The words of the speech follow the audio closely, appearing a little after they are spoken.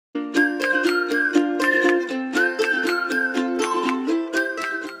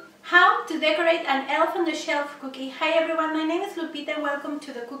decorate an elf on the shelf cookie. Hi everyone, my name is Lupita and welcome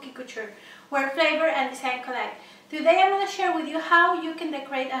to the Cookie Couture, where flavor and design collide. Today I'm going to share with you how you can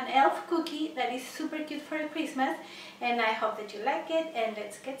decorate an elf cookie that is super cute for Christmas, and I hope that you like it, and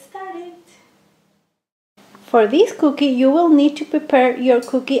let's get started. For this cookie you will need to prepare your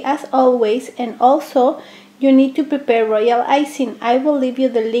cookie as always, and also you need to prepare royal icing. I will leave you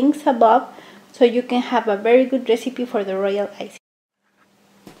the links above so you can have a very good recipe for the royal icing.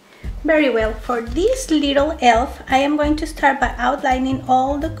 Very well, for this little elf, I am going to start by outlining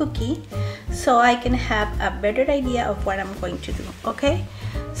all the cookie so I can have a better idea of what I'm going to do, okay?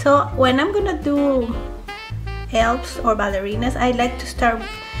 So when I'm gonna do elves or ballerinas, I like to start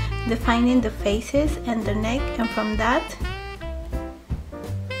defining the faces and the neck, and from that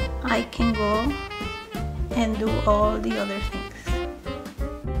I can go and do all the other things.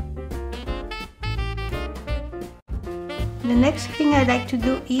 The next thing I like to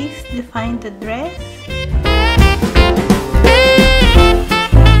do is define the dress.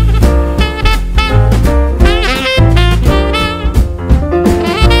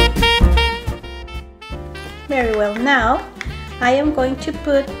 Very well, now I am going to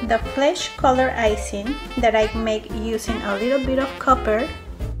put the flesh color icing that I make using a little bit of copper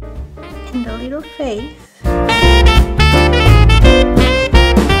in the little face.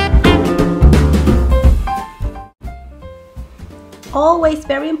 Always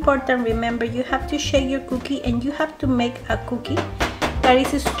very important, remember, you have to shake your cookie and you have to make a cookie that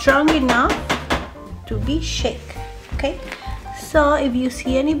is strong enough to be shake, okay? So if you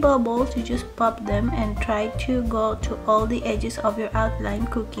see any bubbles, you just pop them and try to go to all the edges of your outline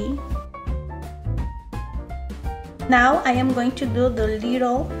cookie. Now I am going to do the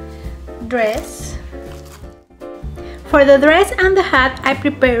little dress. For the dress and the hat, I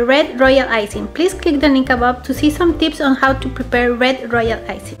prepare red royal icing. Please click the link above to see some tips on how to prepare red royal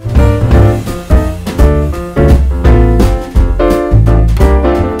icing.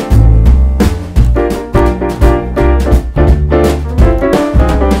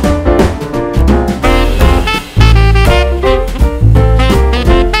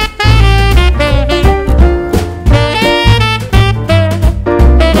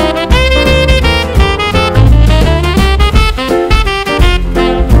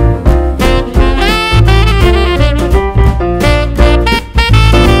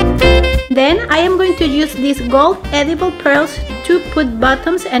 These gold edible pearls to put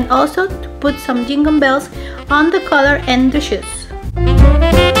bottoms and also to put some jingle bells on the collar and the shoes.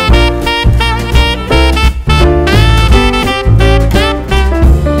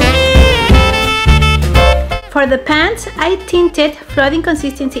 For the pants, I tinted flooding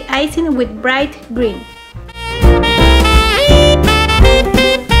consistency icing with bright green.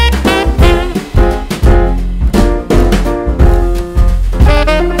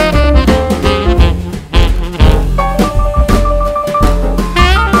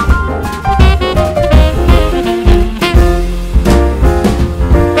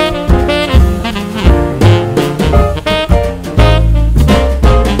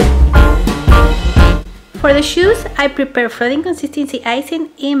 For the shoes, I prepare flooding consistency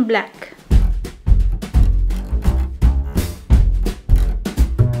icing in black.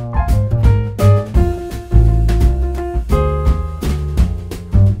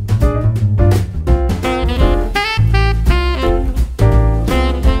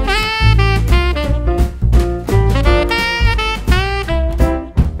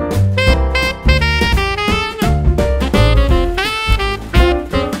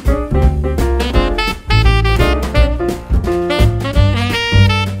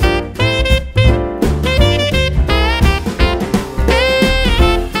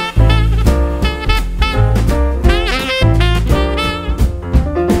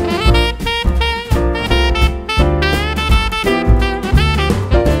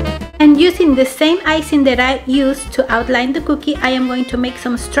 Using the same icing that I used to outline the cookie, I am going to make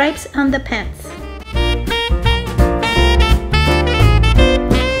some stripes on the pants.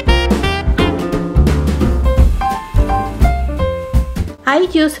 I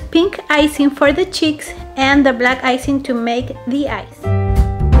use pink icing for the cheeks and the black icing to make the eyes.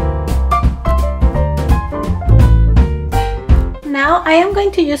 Now I am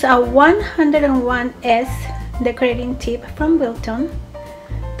going to use a 101S decorating tip from Wilton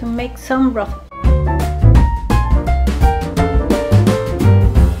to make some ruffles.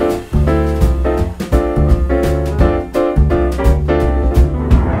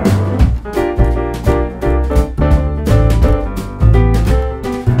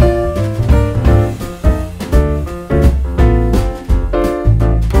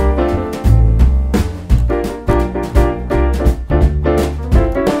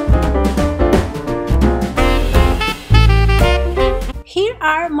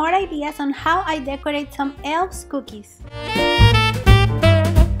 ideas on how I decorate some elves cookies.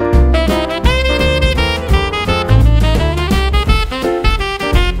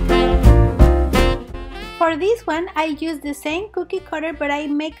 For this one, I use the same cookie cutter, but I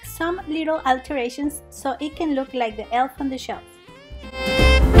make some little alterations so it can look like the elf on the shelf.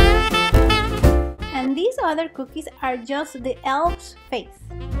 And these other cookies are just the elf's face.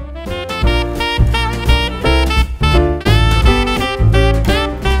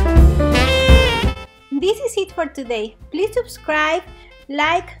 This is it for today. Please subscribe,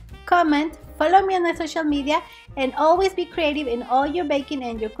 like, comment, follow me on my social media, and always be creative in all your baking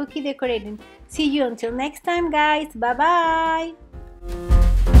and your cookie decorating. See you until next time, guys. Bye bye.